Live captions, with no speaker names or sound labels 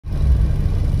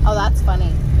that's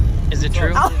funny. Is it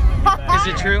true? Is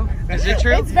it true? Is it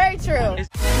true? It's very true.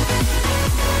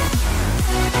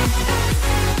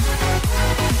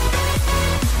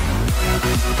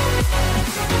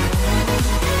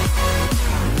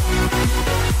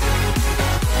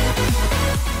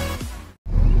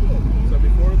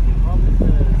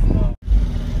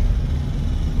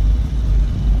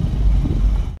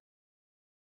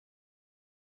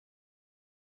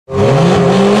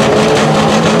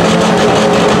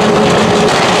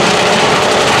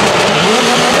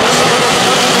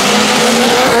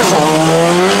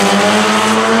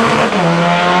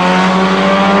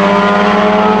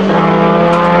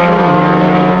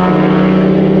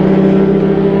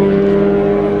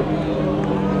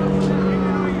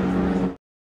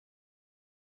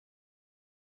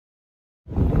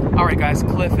 Alright guys,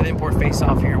 Cliff at Import Face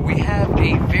Off here. We have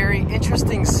a very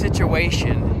interesting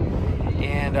situation,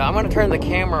 and I'm going to turn the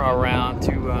camera around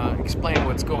to explain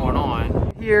what's going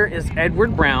on. Here is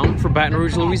Edward Brown from Baton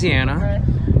Rouge, Louisiana.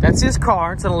 That's his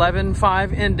car. It's an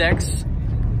 11.5 index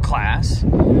class,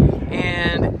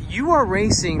 and you are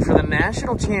racing for the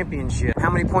national championship. How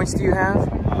many points do you have?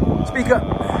 Speak up.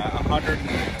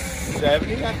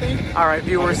 170, I think. All right,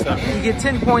 viewers, you get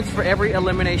 10 points for every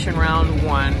elimination round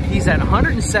one. He's at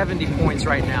 170 points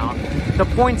right now. The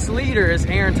points leader is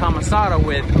Aaron Tomasato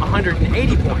with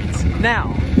 180 points.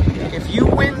 Now, if you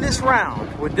win this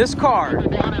round with this car,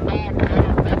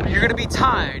 you're going to be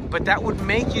tied, but that would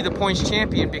make you the points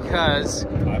champion because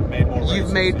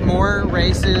you've made more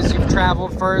races, you've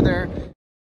traveled further.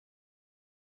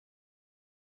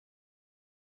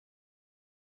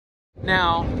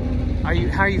 Now,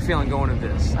 how are you feeling going to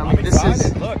this? I mean,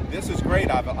 Look, this is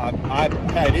great. I've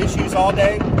had issues all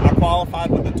day. I qualified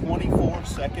with a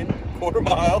 24-second quarter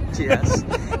mile. Yes.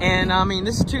 And I mean,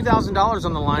 this is $2,000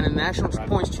 on the line in the National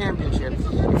Points Championship.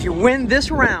 If you win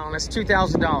this round, that's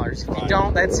 $2,000. If you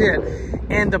don't, that's it.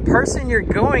 And the person you're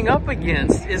going up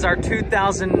against is our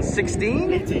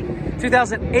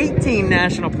 2018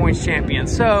 National Points Champion.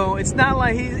 So it's not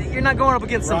like you're not going up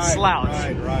against some slouch.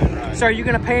 Right. So are you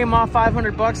going to pay him off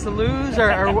 $500 to lose,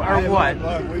 or what?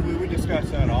 Look, we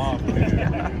discussed that off.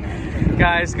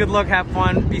 Guys, good luck, have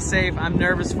fun, be safe. I'm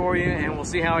nervous for you, and we'll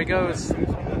see how it goes.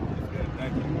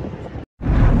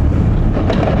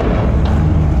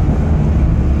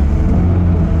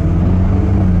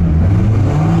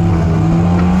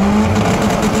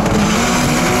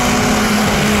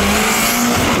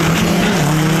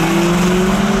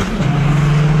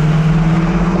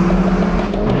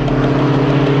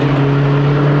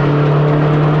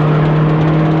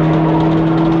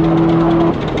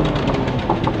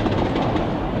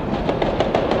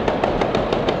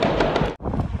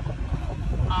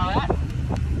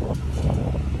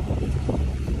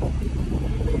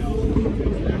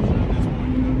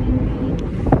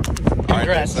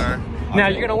 Congrats. Sir. Now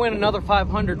you're gonna win another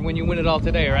 500 when you win it all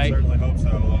today, right? I certainly hope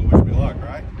so. Wish me luck,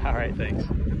 right? All right, thanks.